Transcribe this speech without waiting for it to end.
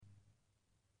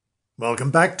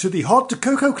Welcome back to the Hot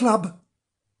Cocoa Club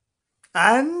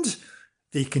and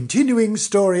the continuing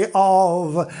story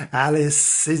of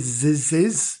Alice's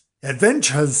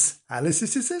adventures.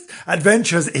 Alice's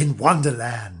adventures in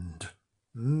Wonderland.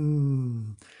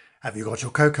 Have you got your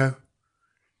cocoa?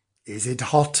 Is it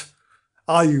hot?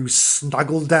 Are you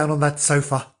snuggled down on that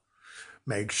sofa?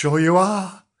 Make sure you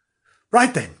are.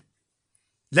 Right then,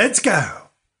 let's go.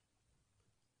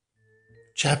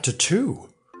 Chapter 2.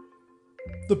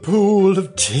 The Pool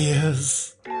of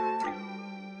Tears.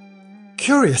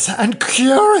 Curiouser and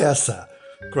curiouser,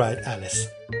 cried Alice.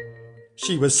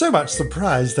 She was so much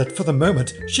surprised that for the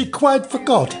moment she quite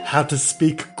forgot how to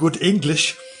speak good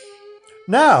English.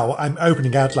 Now I'm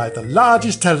opening out like the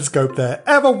largest telescope there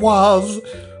ever was.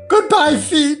 Goodbye,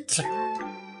 feet!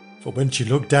 For when she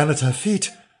looked down at her feet,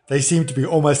 they seemed to be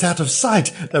almost out of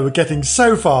sight. They were getting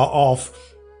so far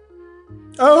off.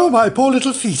 Oh, my poor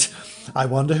little feet! I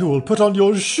wonder who will put on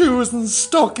your shoes and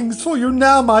stockings for you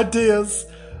now, my dears.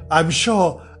 I'm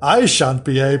sure I shan't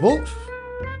be able.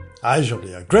 I shall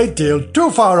be a great deal too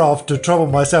far off to trouble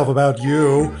myself about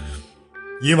you.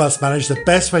 You must manage the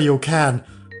best way you can.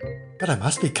 But I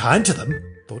must be kind to them,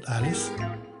 thought Alice.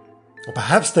 Or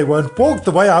perhaps they won't walk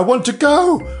the way I want to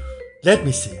go. Let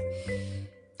me see.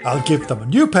 I'll give them a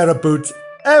new pair of boots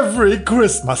every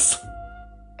Christmas.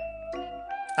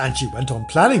 And she went on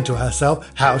planning to herself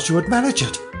how she would manage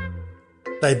it.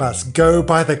 They must go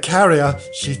by the carrier,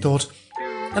 she thought,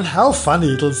 and how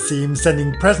funny it'll seem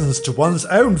sending presents to one's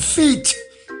own feet.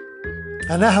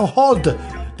 And how odd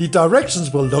the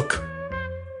directions will look.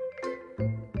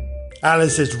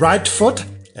 Alice's right foot,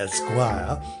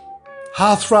 Esquire.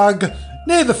 Hearthrug,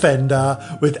 near the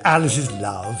fender, with Alice's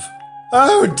love.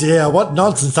 Oh dear, what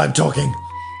nonsense I'm talking.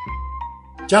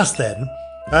 Just then,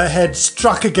 her head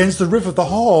struck against the roof of the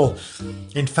hall.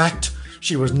 In fact,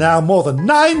 she was now more than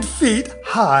 9 feet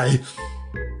high.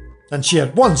 And she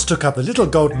at once took up the little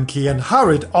golden key and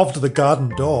hurried off to the garden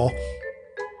door.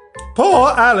 Poor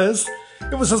Alice!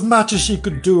 It was as much as she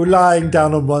could do lying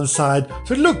down on one side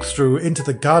to look through into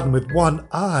the garden with one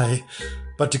eye.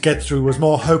 But to get through was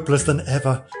more hopeless than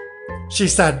ever. She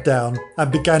sat down and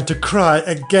began to cry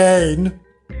again.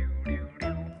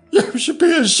 You should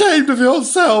be ashamed of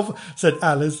yourself, said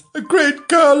Alice. A great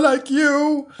girl like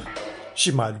you.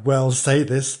 She might well say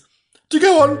this. To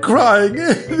go on crying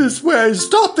this way.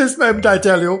 Stop this moment, I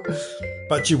tell you.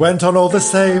 But she went on all the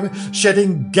same,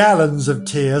 shedding gallons of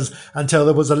tears until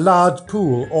there was a large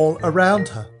pool all around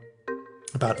her,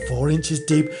 about 4 inches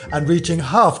deep and reaching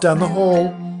half down the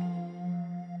hall.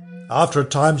 After a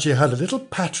time she heard a little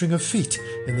pattering of feet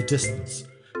in the distance,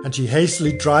 and she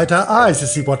hastily dried her eyes to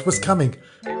see what was coming.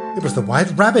 It was the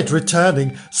White Rabbit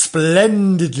returning,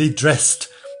 splendidly dressed,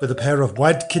 with a pair of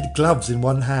white kid gloves in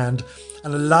one hand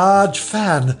and a large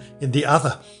fan in the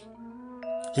other.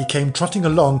 He came trotting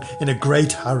along in a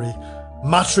great hurry,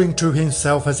 muttering to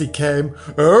himself as he came,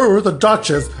 Oh, the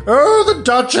Duchess! Oh, the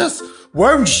Duchess!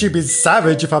 Won't she be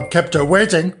savage if I've kept her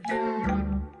waiting?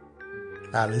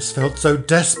 Alice felt so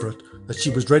desperate that she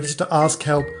was ready to ask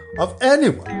help of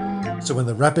anyone. So when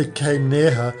the rabbit came near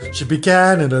her, she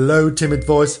began in a low, timid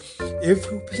voice, If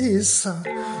you please, sir.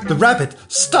 The rabbit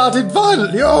started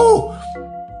violently,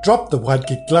 dropped the white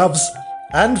kid gloves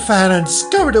and fan and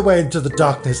scurried away into the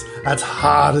darkness as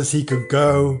hard as he could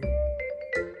go.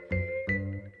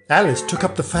 Alice took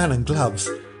up the fan and gloves,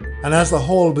 and as the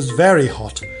hall was very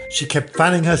hot, she kept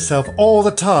fanning herself all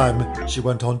the time she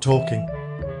went on talking.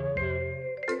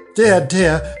 Dear,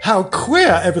 dear, how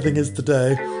queer everything is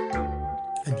today.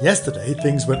 And yesterday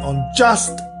things went on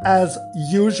just as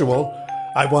usual.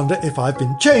 I wonder if I've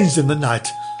been changed in the night.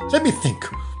 Let me think.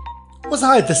 Was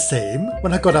I the same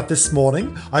when I got up this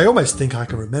morning? I almost think I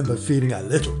can remember feeling a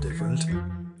little different.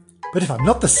 But if I'm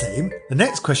not the same, the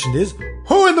next question is,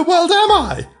 who in the world am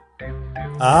I?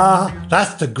 Ah,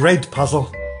 that's the great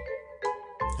puzzle.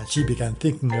 And she began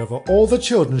thinking over all the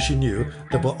children she knew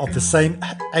that were of the same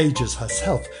age as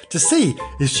herself, to see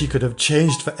if she could have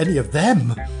changed for any of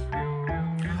them.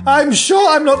 I'm sure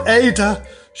I'm not Ada,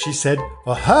 she said,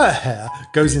 for her hair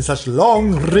goes in such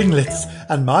long ringlets,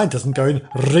 and mine doesn't go in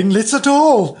ringlets at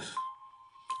all.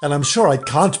 And I'm sure I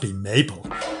can't be Mabel,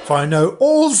 for I know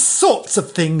all sorts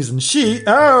of things, and she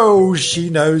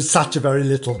knows such a very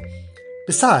little.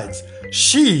 Besides,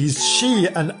 she's she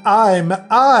and I'm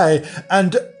I,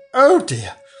 and oh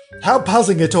dear, how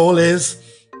puzzling it all is.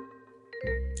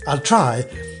 I'll try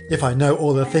if I know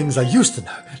all the things I used to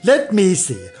know. Let me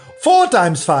see. 4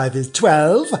 times 5 is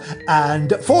 12,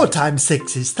 and 4 times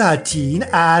 6 is 13,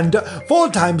 and 4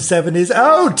 times 7 is...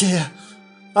 Oh dear,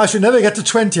 I shall never get to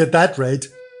 20 at that rate.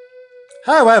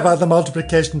 However, the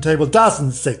multiplication table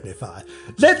doesn't signify.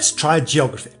 Let's try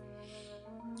geography.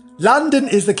 London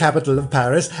is the capital of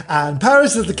Paris, and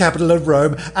Paris is the capital of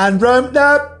Rome, and Rome...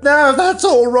 No, that's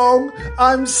all wrong.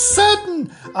 I'm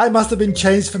certain I must have been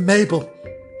changed for Mabel.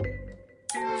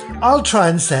 I'll try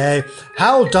and say,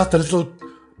 how doth the little...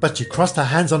 But she crossed her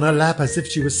hands on her lap as if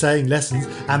she was saying lessons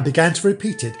and began to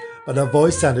repeat it, but her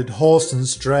voice sounded hoarse and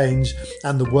strange,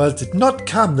 and the words did not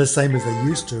come the same as they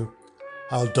used to.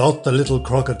 How doth the little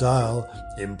crocodile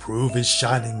improve his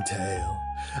shining tail,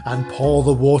 and pour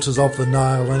the waters of the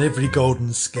Nile on every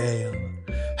golden scale?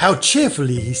 How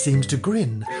cheerfully he seems to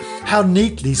grin, how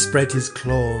neatly spread his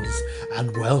claws,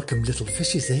 and welcome little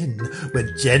fishes in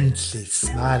with gently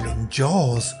smiling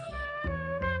jaws.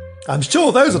 I'm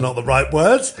sure those are not the right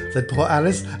words, said poor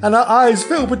Alice, and her eyes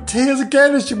filled with tears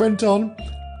again as she went on.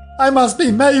 I must be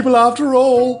Mabel after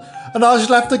all, and I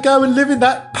shall have to go and live in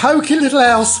that poky little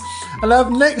house, and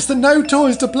have next to no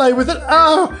toys to play with, and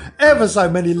oh, ever so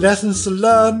many lessons to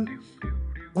learn.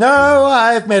 No,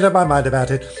 I've made up my mind about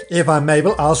it. If I'm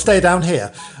Mabel, I'll stay down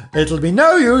here. It'll be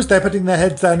no use their putting their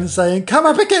heads down and saying, come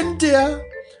up again, dear.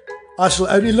 I shall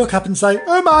only look up and say,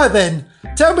 oh my then,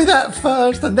 tell me that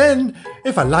first, and then,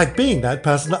 if I like being that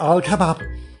person, I'll come up.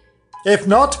 If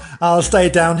not, I'll stay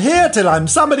down here till I'm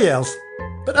somebody else.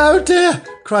 But oh dear,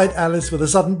 cried Alice with a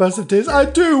sudden burst of tears, I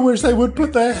do wish they would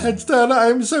put their heads down. I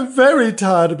am so very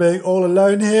tired of being all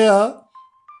alone here.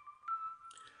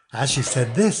 As she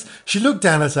said this, she looked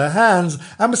down at her hands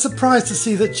and was surprised to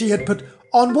see that she had put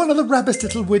on one of the rabbit's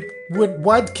little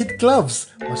white kid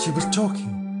gloves while she was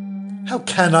talking. How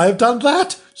can I have done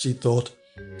that? She thought.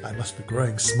 I must be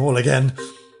growing small again.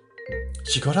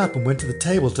 She got up and went to the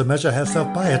table to measure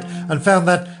herself by it, and found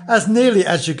that, as nearly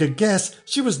as you could guess,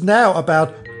 she was now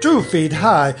about 2 feet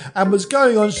high and was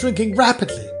going on shrinking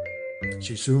rapidly.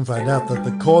 She soon found out that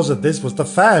the cause of this was the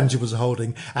fan she was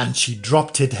holding, and she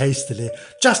dropped it hastily,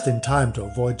 just in time to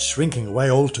avoid shrinking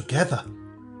away altogether.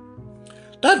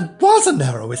 That was a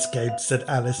narrow escape, said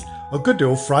Alice, a good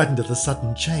deal frightened at the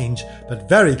sudden change, but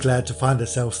very glad to find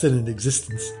herself still in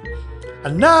existence.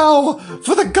 And now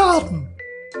for the garden!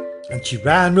 And she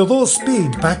ran with all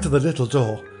speed back to the little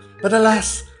door. But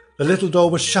alas, the little door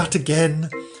was shut again,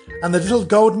 and the little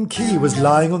golden key was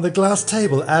lying on the glass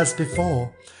table as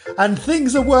before. And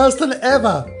things are worse than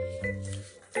ever,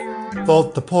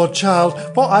 thought the poor child,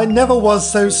 for I never was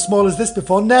so small as this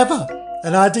before, never.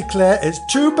 And I declare it's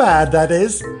too bad, that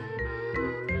is.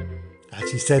 As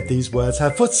she said these words,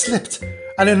 her foot slipped,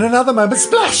 and in another moment,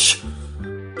 splash!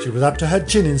 She was up to her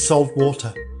chin in salt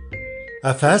water.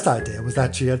 Her first idea was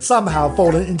that she had somehow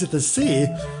fallen into the sea,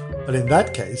 but in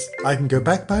that case, I can go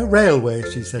back by railway,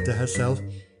 she said to herself.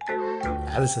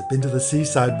 Alice had been to the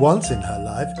seaside once in her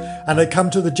life, and had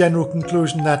come to the general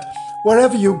conclusion that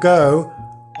wherever you go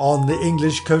on the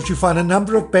English coast, you find a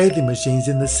number of bathing machines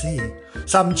in the sea,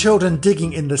 some children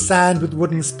digging in the sand with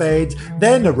wooden spades,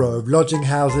 then a row of lodging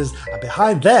houses, and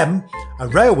behind them a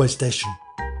railway station.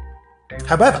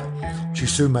 However, she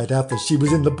soon made out that she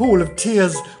was in the pool of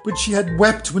tears which she had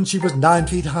wept when she was 9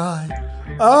 feet high.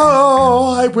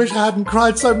 Oh, I wish I hadn't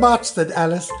cried so much, said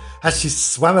Alice, as she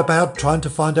swam about trying to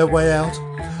find her way out.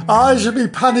 I shall be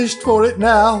punished for it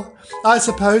now, I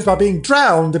suppose, by being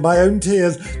drowned in my own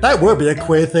tears. That would be a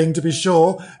queer thing, to be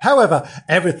sure. However,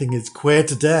 everything is queer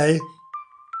today.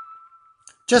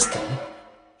 Just then,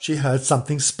 she heard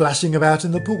something splashing about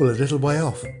in the pool a little way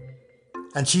off,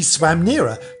 and she swam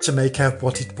nearer to make out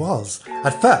what it was.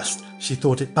 At first, she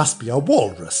thought it must be a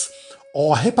walrus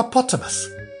or hippopotamus,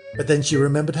 but then she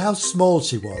remembered how small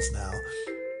she was now,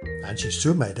 and she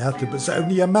soon made out it was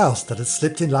only a mouse that had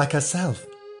slipped in like herself.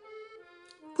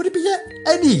 Would it be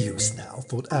any use now,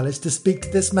 thought Alice, to speak to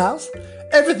this mouse?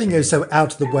 Everything is so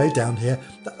out of the way down here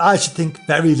that I should think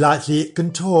very likely it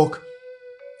can talk.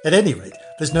 At any rate,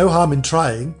 there's no harm in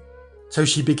trying. So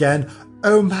she began,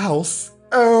 Oh, mouse,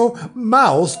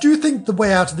 do you think the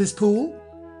way out of this pool?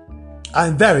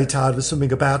 I'm very tired of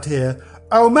swimming about here.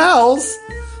 Oh, mouse!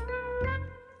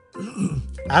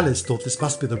 Alice thought this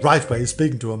must be the right way of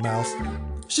speaking to a mouse.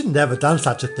 She'd never done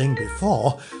such a thing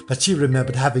before, but she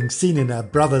remembered having seen in her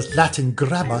brother's Latin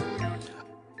grammar,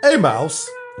 a mouse,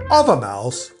 of a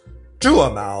mouse, to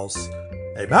a mouse,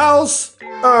 a mouse,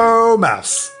 oh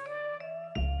mouse.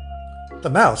 The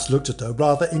mouse looked at her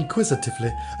rather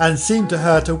inquisitively and seemed to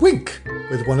her to wink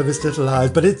with one of its little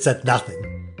eyes, but it said nothing.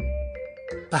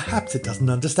 Perhaps it doesn't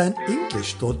understand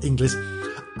English, thought English.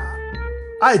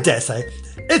 I dare say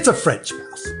it's a French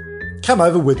mouse, come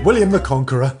over with William the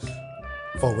Conqueror.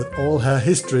 For with all her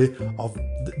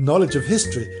knowledge of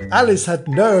history, Alice had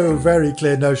no very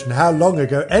clear notion how long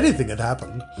ago anything had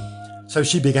happened. So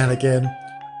she began again,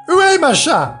 Who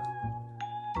machin!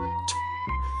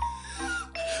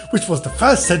 Which was the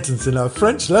first sentence in our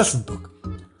French lesson book.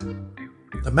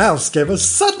 The mouse gave a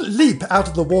sudden leap out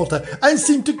of the water and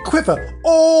seemed to quiver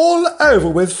all over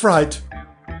with fright.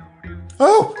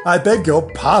 "Oh, I beg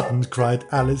your pardon," cried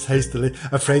Alice hastily,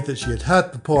 afraid that she had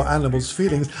hurt the poor animal's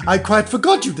feelings. "I quite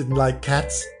forgot you didn't like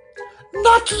cats."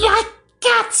 "Not like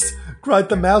cats!" cried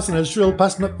the mouse in a shrill,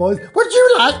 passionate voice. "Would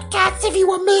you like cats if you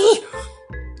were me?"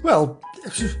 "Well,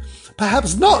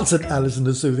 perhaps not," said Alice in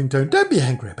a soothing tone. "Don't be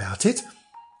angry about it.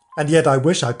 And yet I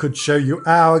wish I could show you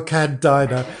our cat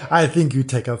Dinah. I think you'd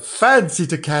take a fancy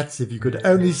to cats if you could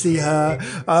only see her.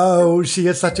 Oh, she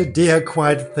is such a dear,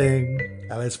 quiet thing,"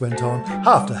 Alice went on,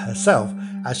 half to herself,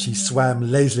 as she swam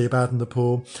lazily about in the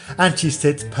pool. "And she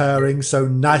sits purring so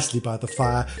nicely by the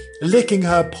fire, licking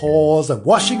her paws and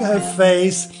washing her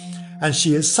face. And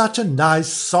she is such a nice,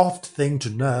 soft thing to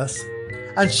nurse.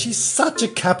 And she's such a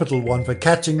capital one for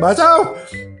catching mice." "Oh,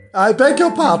 I beg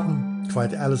your pardon,"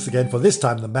 cried Alice again, for this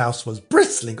time the mouse was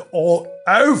bristling all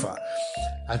over,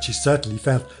 and she certainly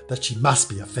felt that she must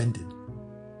be offended.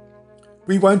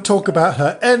 "We won't talk about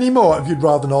her any more if you'd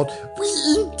rather not." "We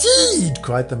indeed,"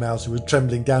 cried the mouse, who was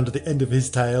trembling down to the end of his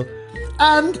tail.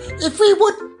 "And if we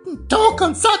wouldn't talk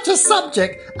on such a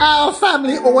subject, our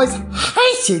family always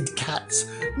hated cats.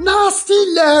 Nasty,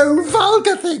 low,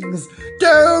 vulgar things.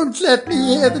 Don't let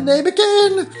me hear the name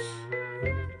again."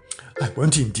 "I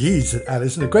won't indeed," said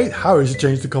Alice in a great hurry to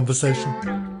change the conversation.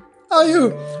 Are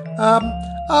you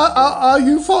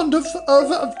fond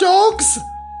of dogs?"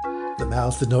 The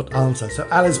mouse did not answer, so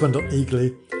Alice went on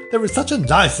eagerly. "There is such a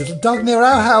nice little dog near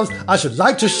our house. I should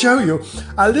like to show you.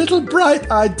 A little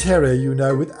bright-eyed terrier, you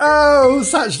know, with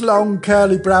such long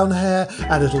curly brown hair,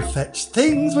 and it'll fetch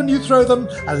things when you throw them,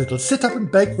 and it'll sit up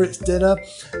and beg for its dinner,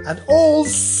 and all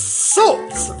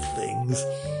sorts of things.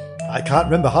 I can't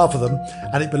remember half of them,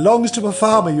 and it belongs to a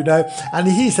farmer, you know, and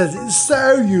he says it's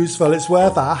so useful it's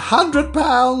worth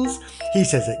 £100. He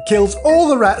says it kills all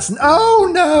the rats, and oh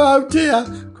no, oh dear,"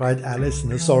 cried Alice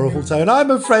in a sorrowful tone,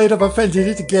 "I'm afraid I've offended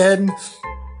it again."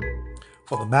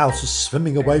 For the mouse was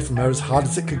swimming away from her as hard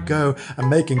as it could go, and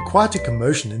making quite a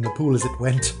commotion in the pool as it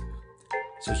went.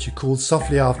 So she called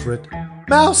softly after it,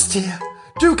 "Mouse dear,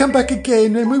 do come back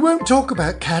again, and we won't talk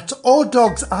about cats or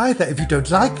dogs either if you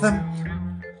don't like them."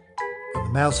 When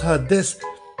the mouse heard this,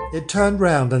 it turned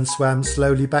round and swam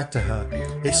slowly back to her.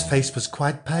 Its face was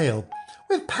quite pale,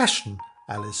 with passion,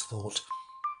 Alice thought,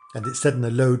 and it said in a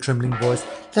low, trembling voice,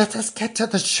 "Let us get to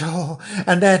the shore,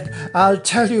 and then I'll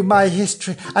tell you my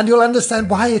history, and you'll understand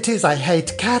why it is I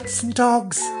hate cats and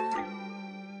dogs."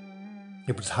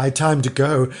 It was high time to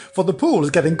go, for the pool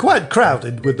was getting quite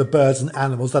crowded with the birds and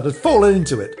animals that had fallen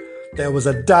into it. There was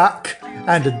a duck,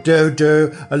 and a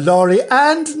dodo, a lorry,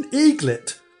 and an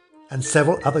eaglet, and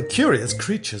several other curious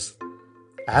creatures.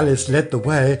 Alice led the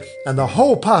way, and the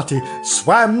whole party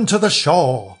swam to the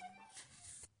shore.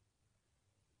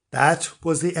 That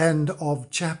was the end of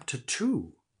Chapter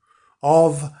 2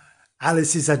 of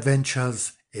Alice's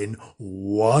Adventures in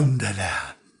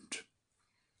Wonderland.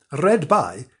 Read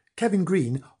by Kevin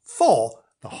Green for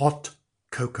the Hot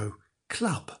Cocoa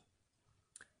Club.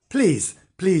 Please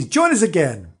join us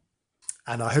again.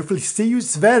 And I hopefully see you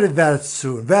very, very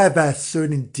soon. Very, very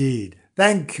soon indeed.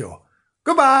 Thank you.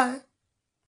 Goodbye.